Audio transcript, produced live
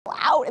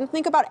out and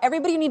think about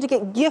everybody you need to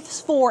get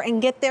gifts for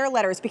and get their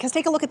letters, because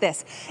take a look at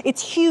this.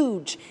 It's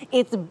huge,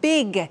 it's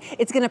big,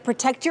 it's gonna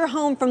protect your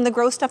home from the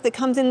gross stuff that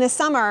comes in this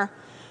summer,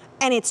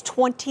 and it's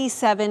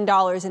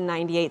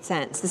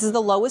 $27.98. This is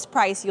the lowest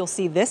price you'll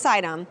see this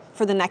item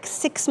for the next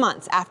 6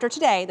 months. After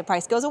today, the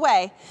price goes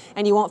away,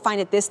 and you won't find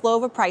it this low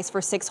of a price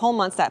for 6 whole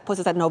months. That puts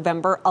us at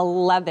November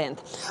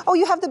 11th. Oh,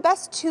 you have the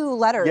best 2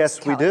 letters, Yes,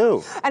 Kelly. we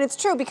do. And it's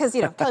true because,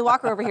 you know, Kelly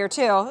Walker over here,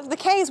 too. The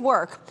K's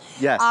work.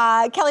 Yes.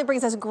 Kelly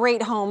brings us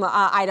great home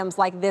items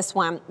like this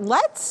one.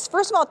 Let's,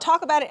 first of all,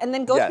 talk about it and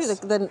then go through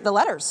the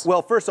letters.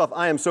 Well, first off,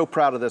 I am so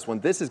proud of this one.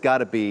 This has got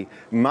to be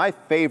my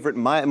favorite,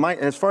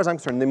 as far as I'm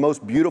concerned, the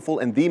most beautiful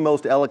and the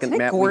most elegant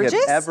mat we have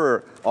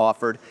ever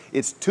offered.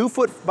 It's 2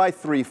 foot by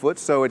 3 foot,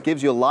 so it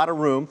gives you a lot of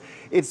room.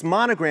 It's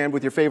monogrammed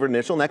with your favorite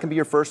initial, and that can be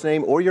your first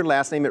name or your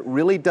last name. It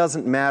really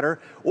doesn't matter,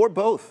 or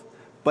both.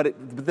 But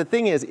the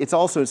thing is, it's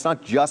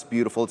not just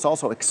beautiful, it's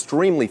also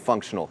extremely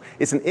functional.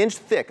 It's 1 inch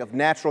thick of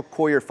natural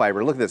coir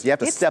fiber. Look at this, you have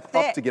to step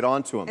up to get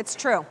onto them. It's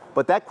true.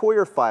 But that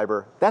coir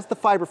fiber, that's the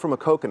fiber from a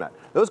coconut.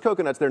 Those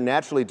coconuts, they're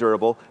naturally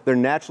durable, they're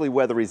naturally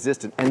weather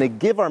resistant, and they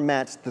give our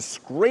mats the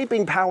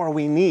scraping power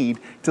we need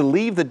to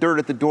leave the dirt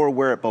at the door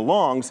where it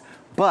belongs.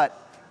 But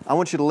I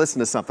want you to listen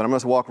to something. I'm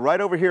gonna walk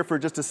right over here for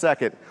just a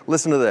second.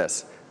 Listen to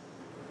this.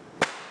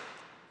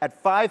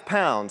 At 5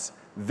 pounds,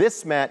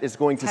 this mat is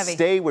going to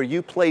stay where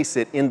you place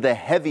it in the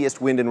heaviest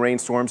wind and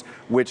rainstorms,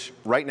 which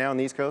right now on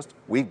the East Coast,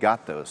 we've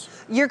got those.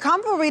 Your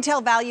comparable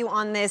retail value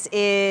on this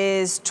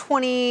is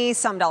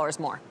 $20-some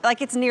more.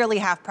 Like, it's nearly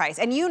half price.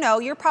 And you know,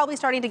 you're probably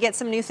starting to get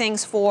some new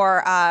things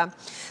for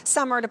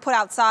summer to put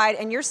outside,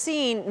 and you're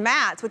seeing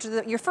mats, which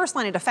is your first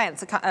line of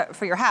defense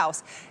for your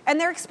house, and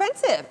they're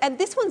expensive. And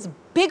this one's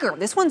bigger.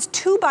 This one's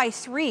 2 by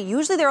 3.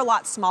 Usually they're a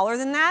lot smaller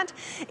than that.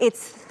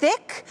 It's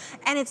thick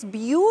and it's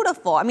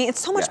beautiful. I mean, it's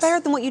so much better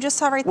than what you just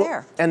saw right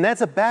there. And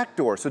that's a back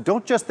door, so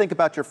don't just think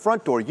about your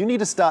front door. You need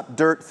to stop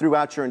dirt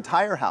throughout your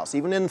entire house,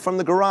 even in from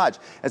the garage.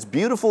 As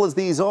beautiful as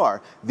these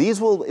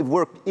will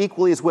work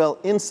equally as well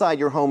inside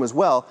your home as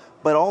well,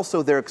 but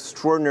also they're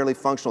extraordinarily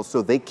functional,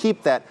 so they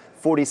keep that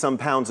 40-some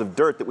pounds of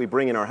dirt that we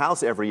bring in our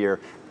house every year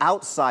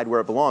outside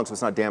where it belongs, so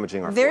it's not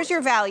damaging our There's floors.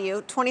 your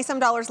value, $20-some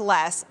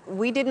less.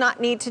 We did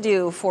not need to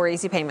do 4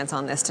 easy payments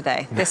on this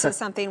today. This is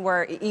something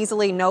where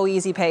easily no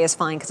easy pay is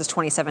fine because it's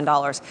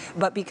 $27.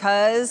 But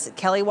because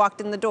Kelly walked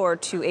in the door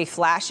to a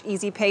flash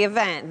easy pay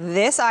event,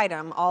 this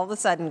item all of a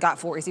sudden got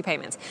 4 easy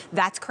payments.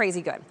 That's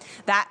crazy good.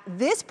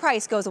 This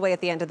price goes away at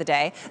the end of the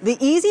day. The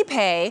easy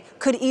pay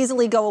could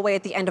easily go away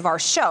at the end of our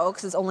show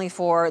because it's only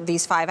for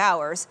these 5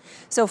 hours.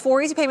 So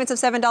 4 easy payments of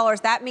 $7,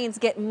 that means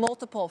get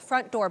multiple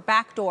front door,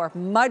 back door,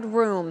 mud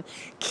room,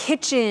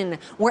 kitchen,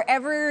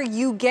 wherever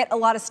you get a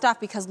lot of stuff,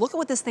 because look at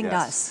what this thing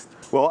does.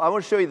 Well, I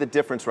want to show you the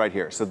difference right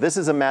here. So this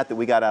is a mat that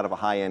we got out of a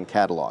high-end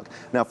catalog.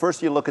 Now,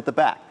 first you look at the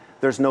back.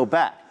 There's no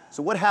back.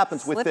 So what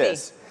happens with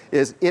this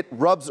is it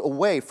rubs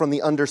away from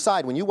the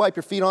underside. When you wipe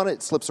your feet on it,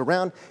 it slips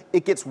around.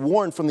 It gets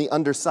worn from the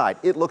underside.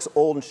 It looks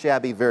old and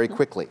shabby very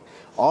quickly.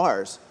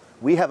 Ours,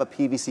 we have a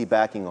PVC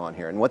backing on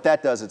here, and what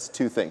that does, it's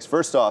 2 things.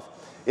 First off,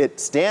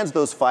 it stands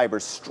those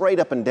fibers straight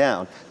up and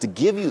down to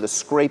give you the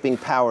scraping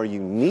power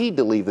you need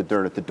to leave the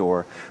dirt at the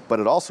door, but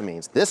it also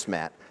means this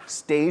mat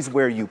stays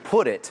where you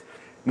put it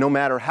no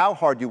matter how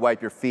hard you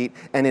wipe your feet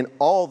and in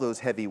all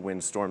those heavy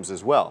windstorms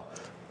as well.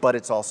 But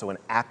it's also an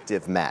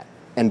active mat.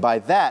 And by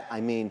that,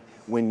 I mean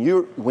when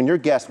your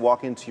guests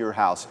walk into your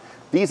house,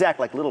 these act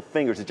like little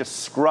fingers that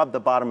just scrub the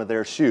bottom of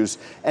their shoes,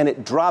 and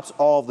it drops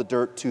all the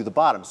dirt to the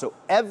bottom. So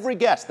every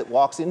guest that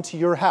walks into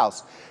your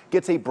house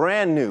gets a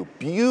brand new,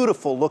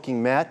 beautiful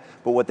looking mat,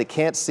 but what they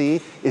can't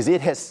see is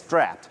it has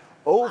strapped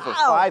over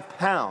 5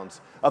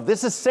 pounds of,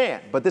 this is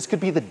sand, but this could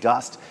be the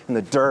dust and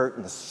the dirt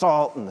and the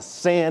salt and the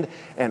sand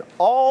and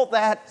all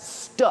that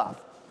stuff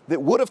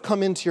that would have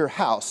come into your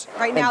house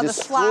right now, and the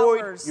destroyed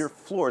flowers, your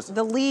floors.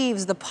 The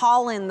leaves, the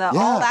pollen,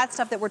 all that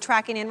stuff that we're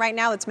tracking in right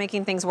now that's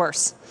making things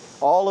worse.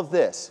 All of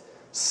this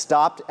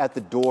stopped at the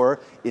door.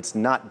 It's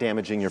not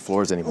damaging your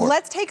floors anymore.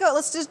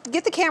 Let's just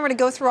get the camera to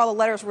go through all the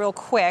letters real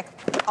quick.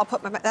 I'll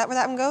put where that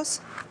one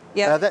goes?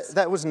 Yeah.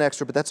 That was an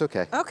extra, but that's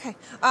okay. Okay.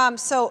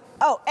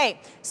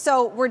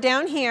 So we're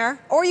down here,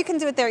 or you can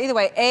do it there either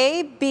way.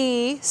 A,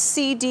 B,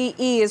 C, D,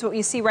 E is what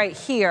you see right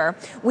here.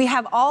 We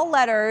have all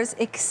letters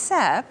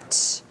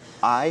except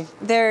I.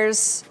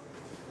 There's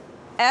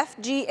F,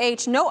 G,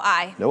 H, no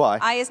I. No I.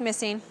 I is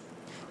missing.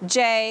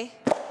 J,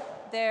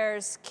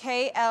 there's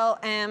K, L,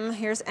 M,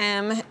 here's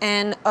M,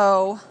 N,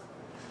 O.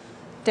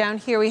 Down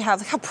here we have,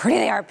 look how pretty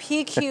they are,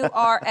 P, Q,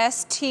 R,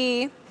 S,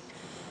 T.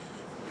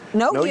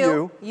 No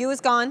U. U is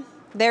gone.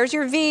 There's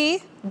your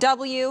V,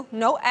 W,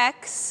 no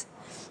X.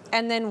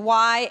 and then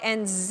Y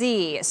and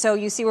Z. So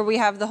you see where we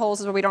have the holes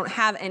is where we don't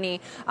have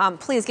any.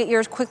 Please get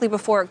yours quickly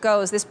before it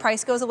goes. This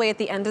price goes away at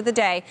the end of the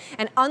day.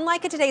 And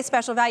unlike a today's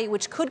special value,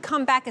 which could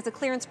come back as a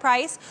clearance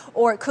price,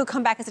 or it could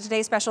come back as a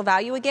today's special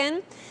value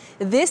again,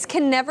 this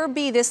can never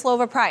be this low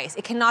of a price.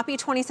 It cannot be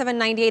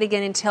 $27.98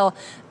 again until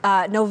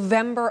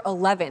November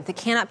 11th. It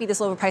cannot be this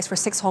low of a price for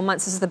 6 whole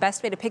months. This is the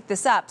best way to pick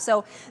this up.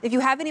 So if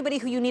you have anybody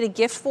who you need a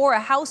gift for, a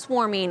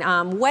housewarming,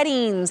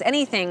 weddings,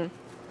 anything,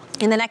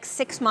 in the next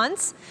 6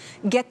 months,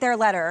 get their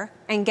letter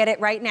and get it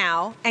right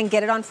now and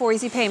get it on 4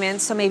 easy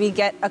payments. So maybe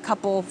get a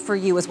couple for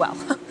you as well.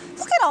 Look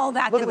at all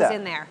that that was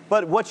in there.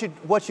 But what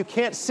you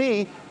can't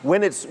see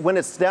when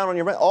it's down on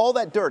your rent, all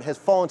that dirt has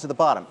fallen to the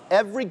bottom.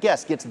 Every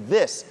guest gets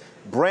this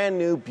brand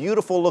new,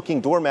 beautiful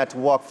looking doormat to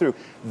walk through.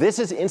 This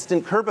is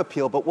instant curb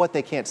appeal, but what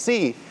they can't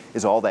see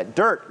is all that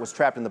dirt was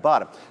trapped in the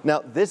bottom.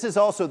 Now, this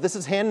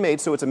is handmade,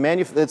 so it's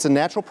a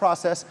natural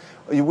process.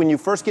 When you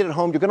first get it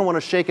home, you're going to want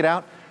to shake it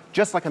out,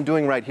 just like I'm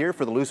doing right here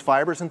for the loose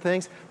fibers and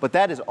things, but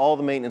that is all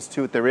the maintenance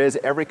to it there is.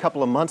 Every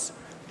couple of months,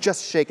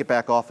 just shake it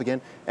back off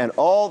again, and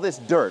all this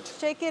dirt.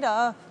 Shake it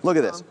off. Look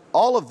at this.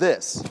 All of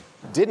this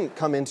didn't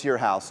come into your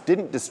house,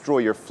 didn't destroy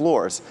your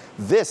floors.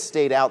 This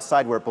stayed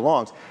outside where it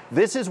belongs.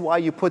 This is why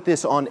you put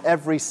this on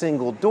every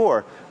single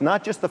door,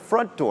 not just the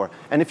front door.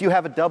 And if you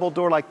have a double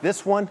door like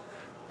this one,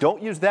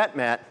 don't use that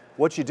mat.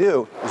 What you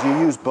do is you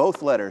use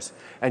both letters,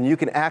 and you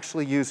can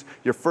actually use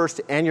your first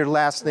and your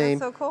last name.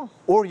 That's so cool.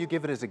 Or you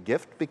give it as a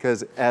gift,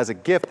 because as a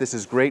gift, this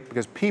is great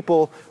because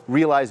people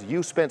realize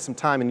you spent some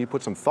time and you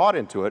put some thought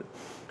into it.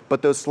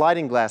 But those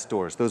sliding glass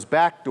doors, those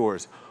back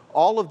doors,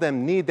 all of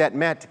them need that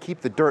mat to keep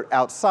the dirt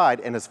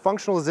outside. And as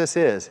functional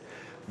as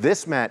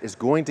this mat is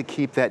going to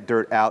keep that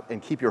dirt out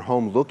and keep your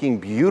home looking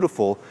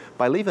beautiful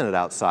by leaving it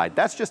outside.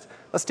 That's just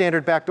a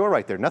standard back door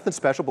right there. Nothing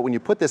special, but when you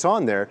put this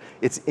on there,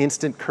 it's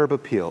instant curb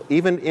appeal,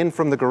 even in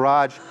from the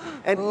garage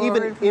and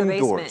even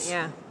indoors.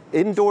 Basement, yeah.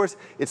 Indoors,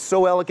 it's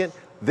so elegant.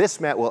 This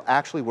mat will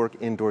actually work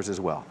indoors as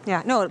well.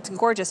 Yeah, no, it's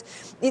gorgeous.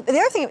 The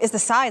other thing is the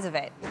size of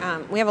it.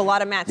 We have a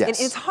lot of mats. Yes.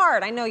 It's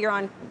hard. I know you're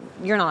not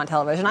on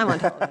television. I'm on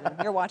television.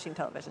 You're watching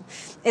television.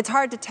 It's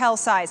hard to tell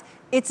size.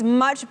 It's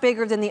much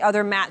bigger than the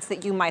other mats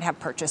that you might have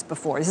purchased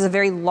before. This is a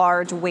very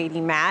large,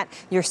 weighty mat.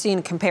 You're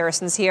seeing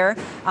comparisons here.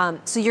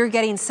 So you're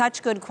getting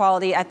such good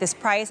quality at this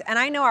price. And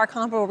I know our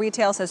comparable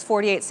retail says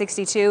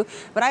 $48.62,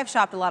 but I've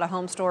shopped a lot of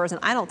home stores, and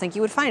I don't think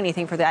you would find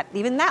anything for that,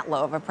 even that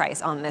low of a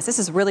price on this. This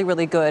is really,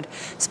 really good.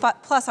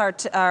 Plus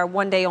our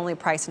one-day only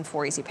price and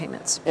 4 easy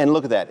payments. And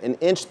look at that, an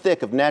inch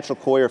thick of natural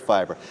coir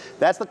fiber.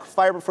 That's the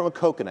fiber from a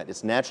coconut.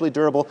 It's naturally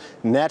durable,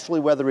 naturally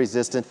weather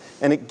resistant,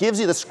 and it gives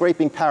you the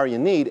scraping power you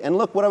need. And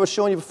look, what I was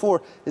showing you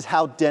before is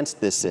how dense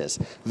this is.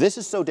 This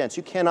is so dense,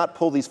 you cannot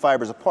pull these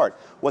fibers apart.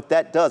 What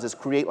that does is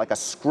create like a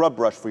scrub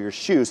brush for your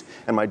shoes.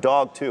 And my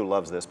dog, too,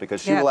 loves this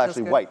because she will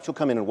actually wipe. She'll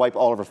come in and wipe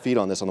all of her feet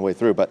on this on the way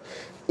through. But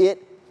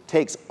it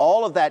takes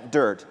all of that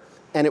dirt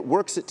and it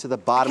works it to the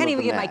bottom of the mat.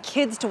 I can't even get my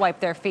kids to wipe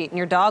their feet, and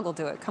your dog will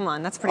do it. Come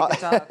on, that's a pretty good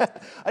dog.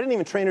 I didn't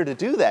even train her to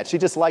do that. She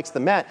just likes the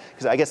mat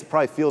because I guess it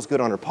probably feels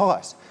good on her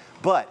paws.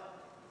 But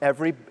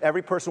every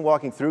person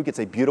walking through gets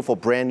a beautiful,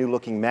 brand new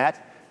looking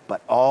mat,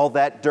 but all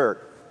that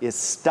dirt is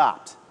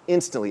stopped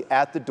instantly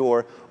at the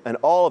door, and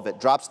all of it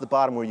drops to the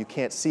bottom where you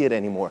can't see it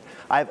anymore.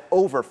 I have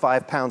over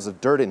 5 pounds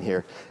of dirt in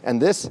here,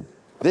 and this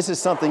is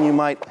something you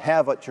might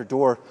have at your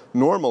door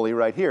normally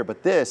right here,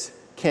 but this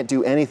can't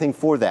do anything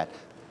for that.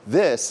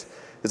 This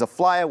is a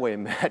flyaway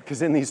mat,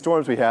 because in these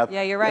storms we have,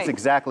 yeah, you're right. That's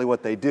exactly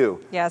what they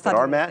do. Yeah, it's but not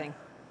our mat,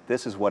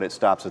 this is what it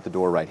stops at the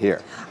door right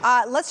here.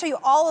 Let's show you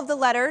all of the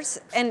letters,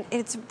 and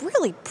it's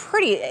really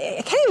pretty.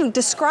 I can't even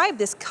describe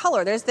this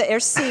color.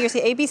 There's C, you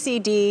see A, B, C,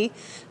 D,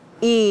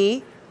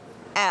 E,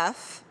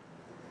 F,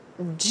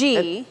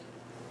 G,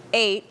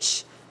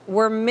 H.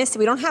 We're missing,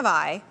 we don't have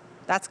I,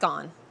 that's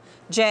gone.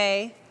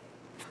 J,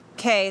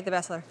 K, the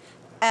best letter,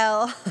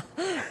 L,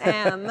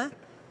 M,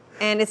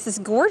 and it's this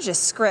gorgeous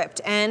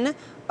script. N,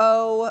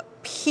 O,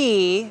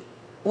 P,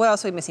 what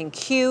else are we missing?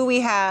 Q, we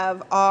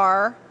have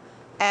R,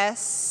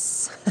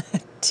 S,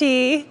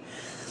 T,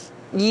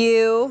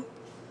 U,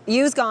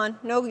 U's gone,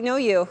 no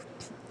U.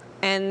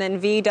 And then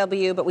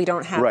VW, but we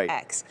don't have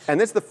X. And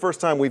this is the first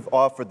time we've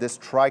offered this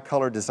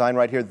tricolor design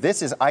right here.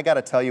 This is, I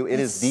gotta tell you, it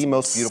is the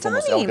most beautiful,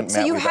 most elegant mat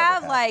So you we've have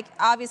ever had. like,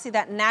 obviously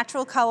that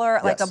natural color,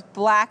 like a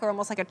black or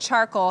almost like a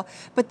charcoal,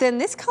 but then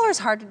this color is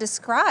hard to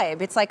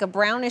describe. It's like a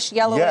brownish,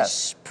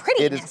 yellowish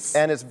prettiness. It is,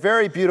 and it's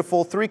very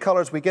beautiful. 3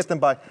 colors, we get them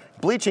by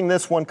bleaching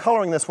this one,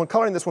 coloring this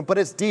one, but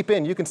it's deep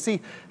in. You can see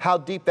how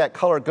deep that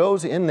color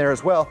goes in there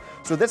as well.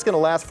 So this is gonna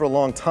last for a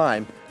long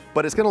time,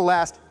 but it's gonna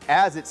last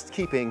as it's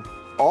keeping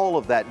all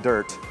of that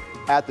dirt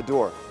at the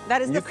door.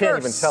 That is you can't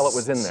even tell it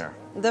was in there.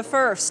 The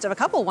first of a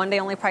couple one-day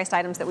only priced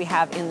items that we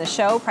have in the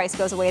show. Price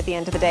goes away at the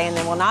end of the day and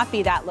then will not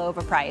be that low of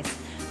a price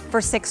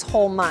for 6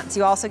 whole months.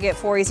 You also get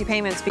 4 easy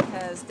payments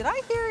because, did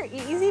I hear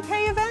easy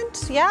pay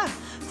event? Yeah,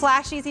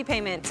 flash easy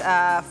payment,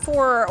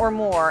 4 or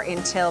more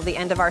until the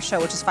end of our show,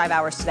 which is 5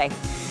 hours today.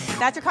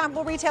 That's your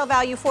comparable retail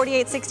value,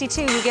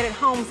 $48.62. You get it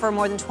home for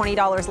more than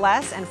 $20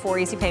 less and 4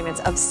 easy payments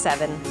of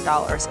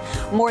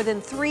 $7. More than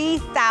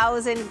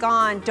 3,000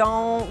 gone.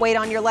 Don't wait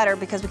on your letter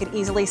because we could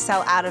easily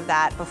sell out of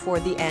that before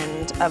the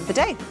end of the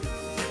day.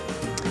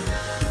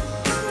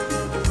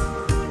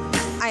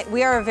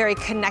 We are a very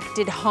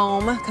connected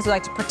home because we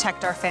like to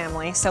protect our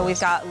family. So we've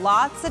got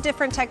lots of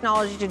different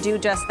technology to do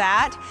just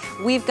that.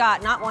 We've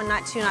got not 1,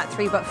 not 2, not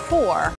 3, but 4